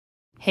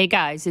Hey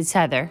guys, it's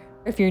Heather.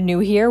 If you're new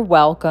here,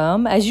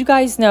 welcome. As you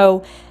guys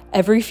know,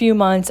 every few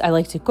months I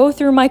like to go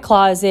through my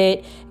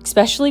closet,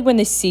 especially when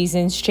the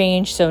seasons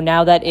change. So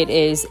now that it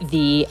is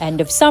the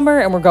end of summer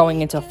and we're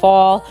going into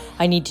fall,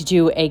 I need to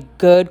do a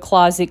good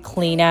closet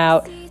clean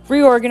out,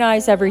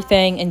 reorganize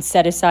everything, and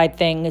set aside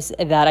things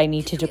that I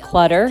need to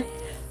declutter.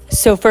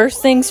 So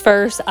first things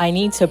first, I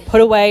need to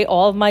put away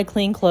all of my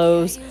clean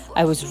clothes.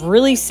 I was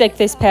really sick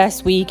this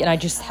past week and I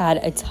just had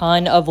a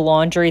ton of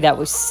laundry that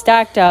was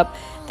stacked up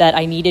that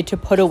I needed to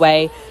put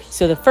away.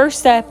 So the first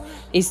step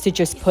is to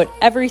just put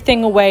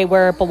everything away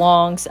where it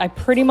belongs. I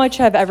pretty much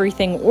have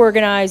everything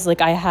organized.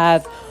 Like I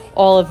have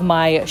all of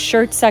my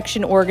shirt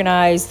section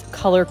organized,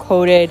 color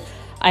coded.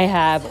 I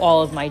have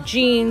all of my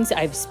jeans.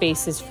 I have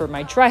spaces for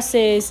my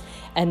dresses,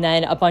 and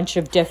then a bunch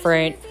of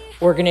different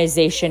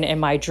organization in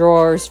my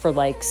drawers for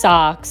like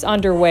socks,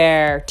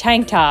 underwear,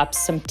 tank tops,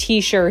 some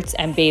t-shirts,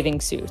 and bathing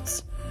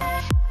suits.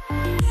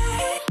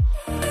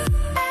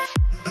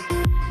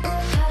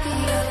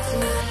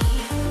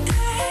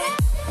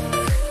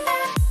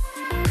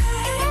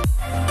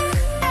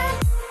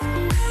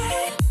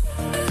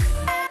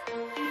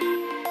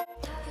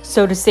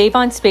 So to save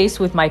on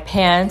space with my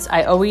pants,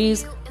 I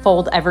always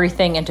fold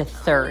everything into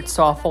thirds.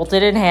 So I'll fold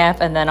it in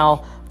half and then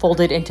I'll fold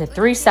it into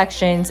 3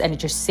 sections, and it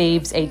just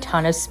saves a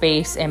ton of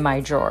space in my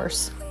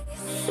drawers.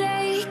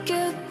 Say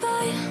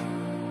goodbye.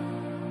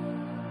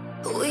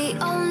 We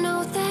all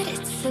know that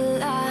it's a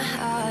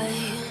lie.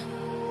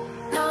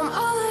 Now I'm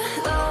all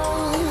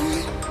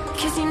alone,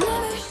 'cause you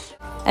never.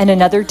 And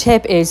another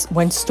tip is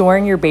when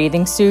storing your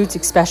bathing suits,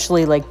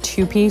 especially like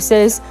 2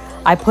 pieces,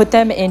 I put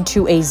them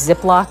into a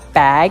Ziploc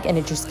bag, and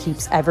it just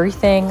keeps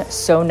everything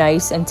so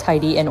nice and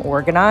tidy and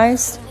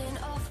organized.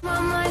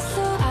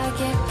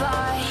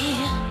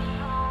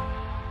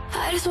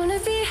 I just wanna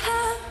be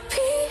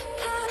happy,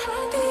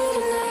 happy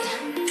tonight.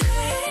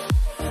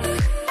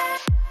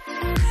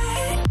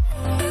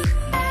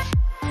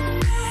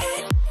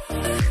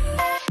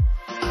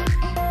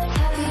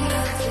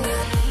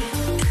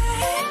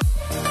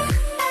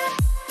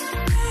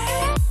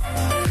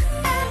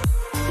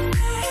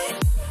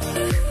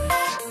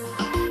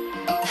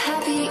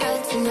 Happier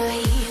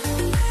tonight.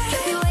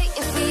 I'll be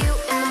waiting for you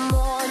in the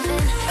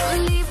morning. I'ma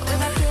leave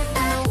without giving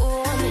a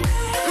warning.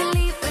 I'ma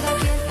leave without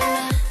giving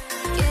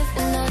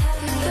a.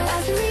 So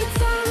as we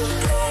turn,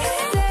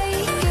 say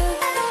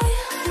goodbye.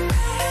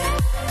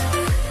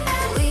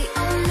 We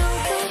all know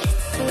that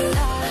it's a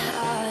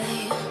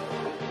lie.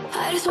 I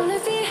just wanna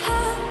be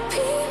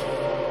happy.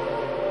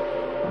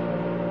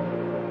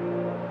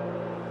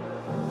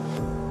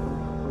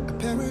 A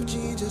pair of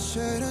jeans, a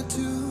shirt or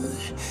two.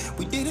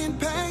 We didn't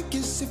pack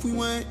as if we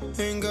weren't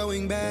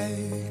going back.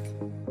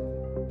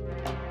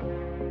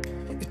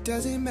 It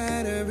doesn't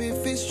matter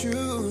if it's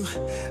true.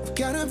 I've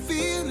got a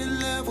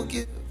feeling love will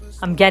give.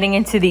 I'm getting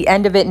into the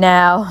end of it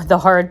now, the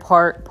hard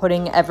part,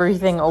 putting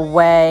everything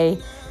away.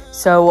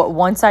 So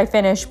once I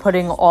finish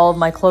putting all of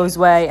my clothes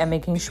away and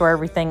making sure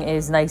everything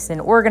is nice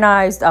and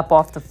organized up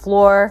off the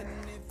floor,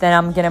 then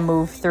I'm gonna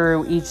move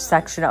through each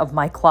section of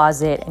my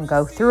closet and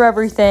go through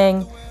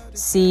everything,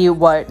 see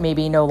what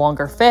maybe no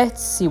longer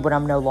fits, see what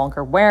I'm no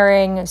longer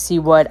wearing, see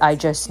what I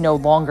just no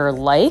longer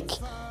like,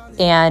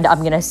 and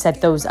I'm gonna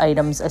set those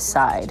items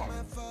aside.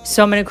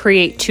 So I'm going to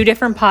create 2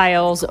 different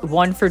piles,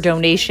 one for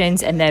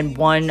donations and then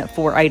one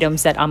for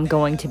items that I'm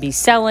going to be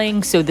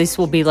selling. So this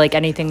will be like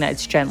anything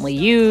that's gently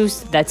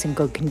used, that's in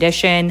good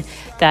condition,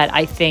 that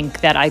I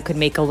think that I could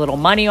make a little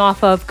money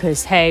off of,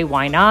 because hey,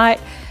 why not?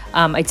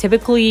 I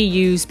typically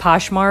use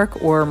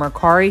Poshmark or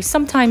Mercari,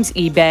 sometimes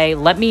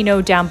eBay. Let me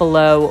know down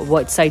below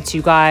what sites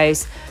you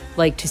guys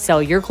like to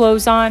sell your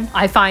clothes on.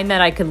 I find that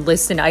I could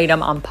list an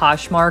item on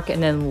Poshmark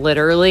and then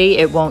literally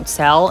it won't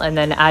sell, and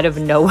then out of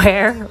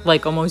nowhere,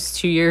 like almost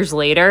 2 years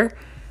later,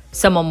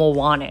 someone will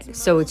want it.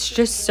 So it's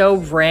just so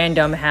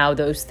random how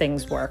those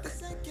things work.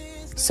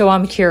 So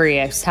I'm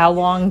curious, how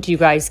long do you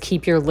guys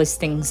keep your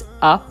listings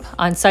up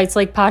on sites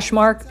like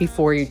Poshmark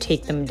before you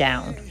take them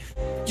down?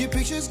 Your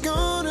picture's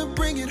gonna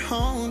bring it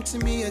home to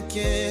me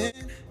again.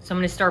 So I'm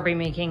going to start by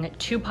making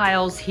 2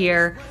 piles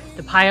here.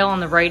 The pile on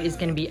the right is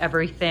going to be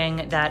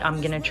everything that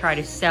I'm going to try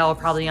to sell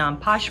probably on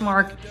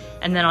Poshmark.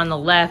 And then on the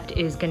left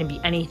is going to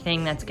be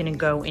anything that's going to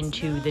go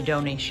into the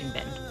donation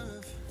bin.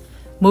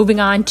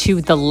 Moving on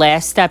to the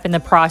last step in the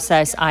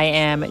process, I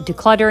am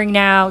decluttering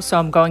now. So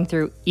I'm going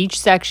through each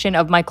section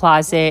of my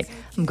closet.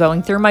 I'm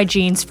going through my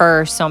jeans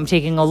first. So I'm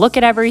taking a look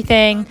at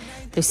everything,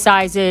 the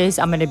sizes.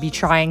 I'm going to be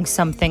trying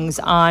some things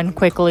on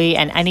quickly,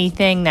 and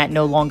anything that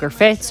no longer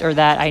fits or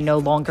that I no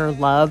longer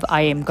love,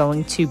 I am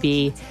going to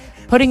be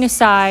putting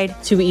aside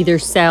to either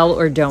sell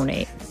or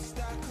donate.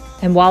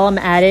 And while I'm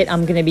at it,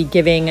 I'm going to be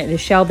giving the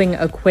shelving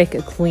a quick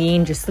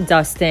clean, just the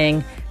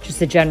dusting, just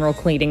a general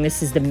cleaning.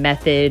 This is the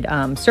Method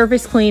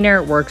surface cleaner.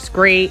 It works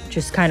great.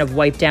 Just kind of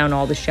wipe down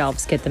all the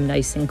shelves, get them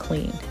nice and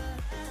clean.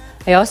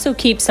 I also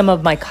keep some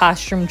of my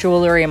costume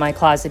jewelry in my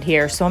closet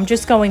here. So I'm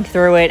just going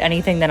through it,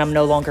 anything that I'm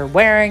no longer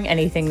wearing,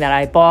 anything that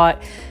I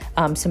bought,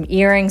 some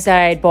earrings that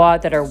I had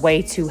bought that are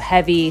way too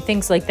heavy,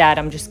 things like that.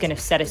 I'm just going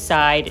to set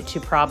aside to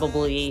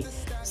probably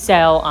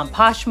sell on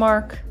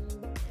Poshmark.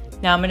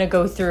 Now I'm gonna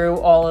go through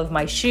all of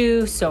my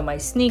shoes, so my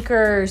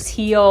sneakers,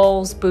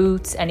 heels,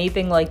 boots,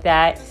 anything like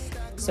that.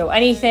 So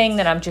anything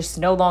that I'm just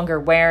no longer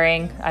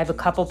wearing. I have a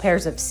couple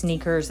pairs of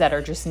sneakers that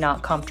are just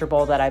not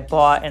comfortable that I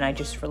bought and I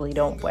just really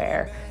don't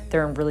wear.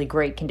 They're in really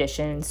great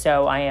condition,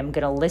 so I am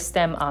gonna list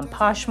them on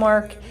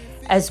Poshmark,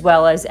 as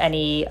well as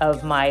any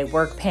of my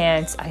work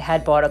pants. I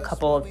had bought a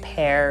couple of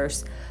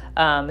pairs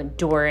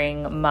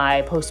during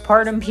my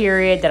postpartum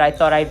period that I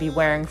thought I'd be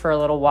wearing for a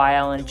little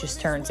while, and it just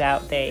turns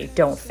out they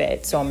don't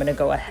fit. So I'm gonna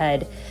go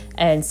ahead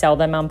and sell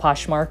them on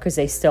Poshmark because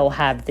they still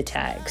have the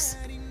tags.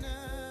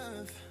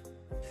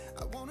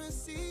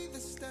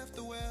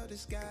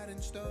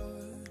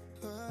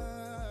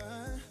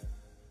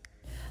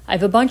 I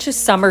have a bunch of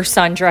summer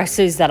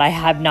sundresses that I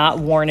have not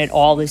worn at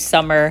all this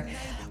summer.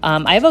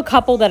 I have a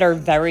couple that are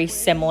very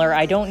similar.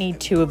 I don't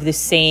need two of the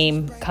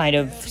same kind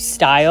of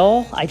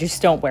style. I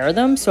just don't wear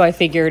them. So I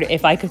figured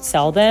if I could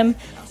sell them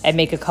and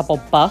make a couple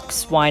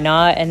bucks, why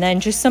not? And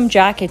then just some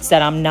jackets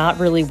that I'm not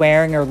really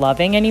wearing or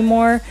loving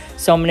anymore.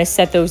 So I'm gonna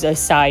set those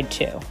aside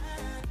too.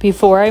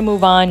 Before I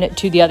move on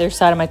to the other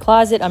side of my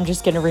closet, I'm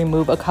just gonna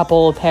remove a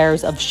couple of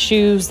pairs of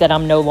shoes that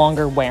I'm no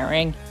longer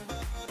wearing.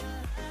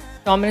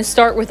 So I'm gonna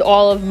start with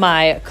all of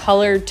my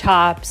colored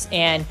tops,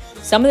 and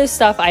some of this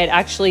stuff I had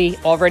actually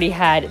already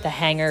had the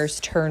hangers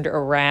turned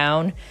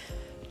around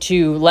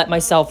to let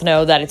myself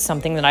know that it's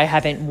something that I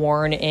haven't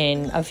worn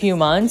in a few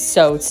months.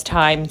 So it's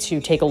time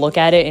to take a look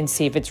at it and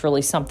see if it's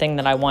really something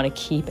that I want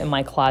to keep in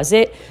my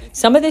closet.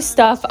 Some of this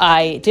stuff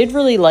I did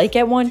really like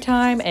at one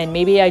time, and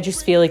maybe I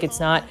just feel like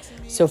it's not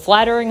so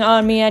flattering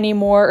on me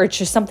anymore, or it's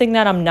just something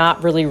that I'm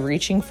not really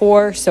reaching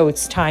for. So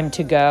it's time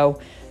to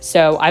go.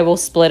 So I will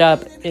split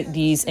up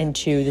these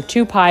into the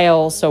two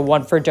piles, so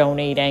one for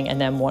donating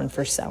and then one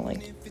for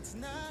selling.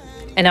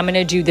 And I'm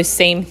gonna do the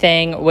same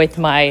thing with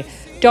my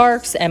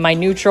darks and my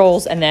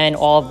neutrals and then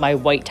all of my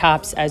white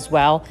tops as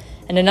well.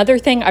 And another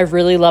thing I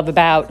really love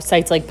about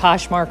sites like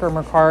Poshmark or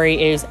Mercari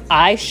is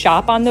I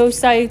shop on those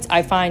sites.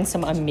 I find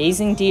some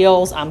amazing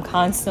deals. I'm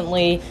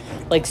constantly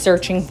like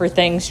searching for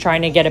things,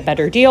 trying to get a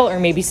better deal, or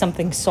maybe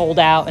something sold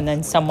out and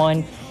then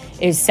someone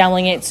is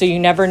selling it, so you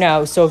never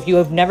know. So if you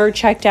have never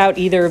checked out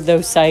either of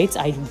those sites,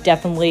 I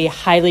definitely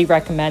highly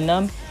recommend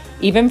them,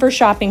 even for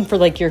shopping for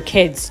like your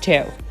kids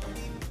too.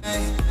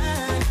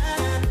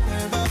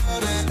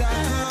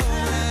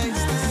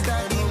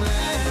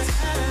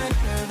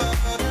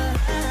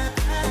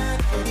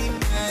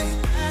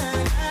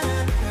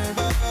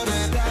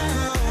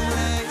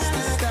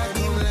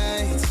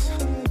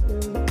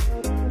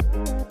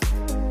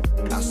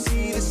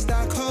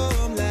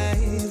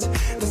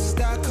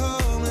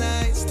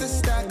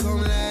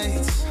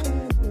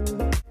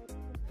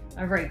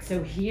 All right,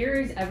 so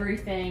here's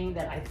everything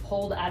that I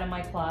pulled out of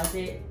my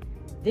closet.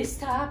 This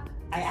top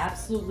I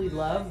absolutely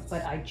love,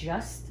 but I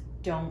just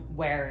don't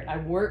wear it. I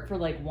wore it for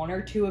like 1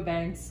 or 2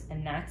 events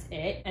and that's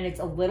it. And it's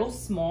a little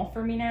small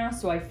for me now,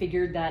 so I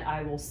figured that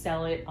I will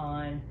sell it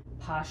on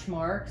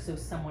Poshmark so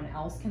someone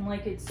else can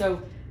like it.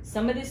 So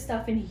some of this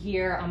stuff in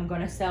here I'm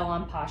gonna sell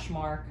on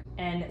Poshmark,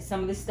 and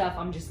some of this stuff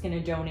I'm just gonna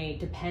donate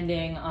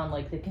depending on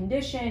like the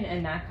condition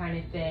and that kind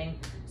of thing.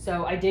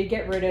 So I did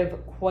get rid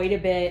of quite a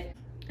bit.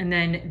 And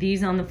then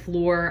these on the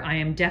floor, I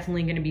am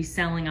definitely gonna be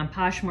selling on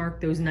Poshmark.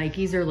 Those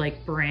Nikes are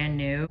like brand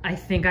new. I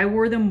think I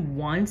wore them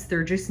once.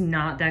 They're just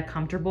not that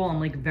comfortable.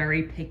 I'm like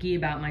very picky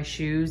about my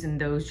shoes,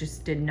 and those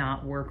just did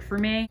not work for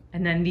me.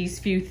 And then these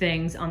few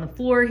things on the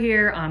floor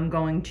here, I'm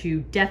going to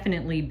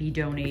definitely be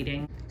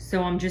donating.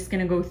 So I'm just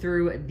gonna go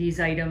through these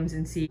items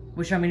and see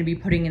which I'm gonna be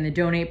putting in the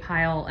donate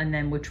pile and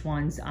then which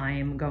ones I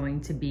am going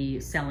to be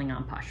selling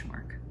on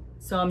Poshmark.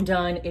 So I'm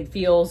done. It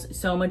feels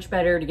so much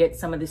better to get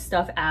some of this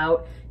stuff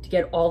out, to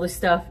get all the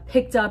stuff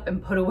picked up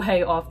and put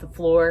away off the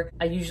floor.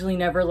 I usually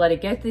never let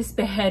it get this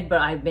bad, but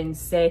I've been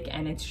sick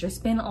and it's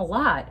just been a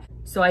lot.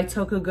 So I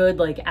took a good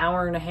like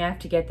hour and a half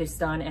to get this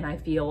done, and I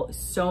feel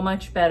so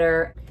much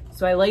better.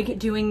 So I like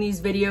doing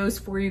these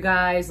videos for you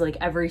guys like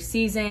every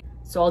season.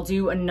 So I'll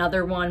do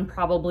another one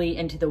probably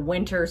into the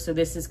winter. So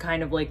this is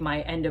kind of like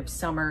my end of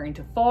summer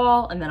into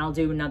fall, and then I'll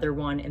do another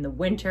one in the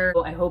winter.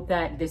 So I hope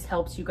that this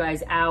helps you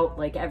guys out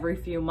like every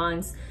few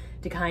months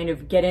to kind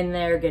of get in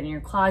there, get in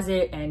your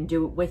closet and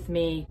do it with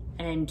me,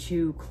 and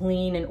to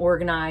clean and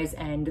organize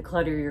and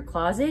declutter your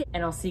closet.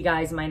 And I'll see you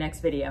guys in my next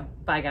video.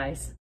 Bye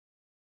guys.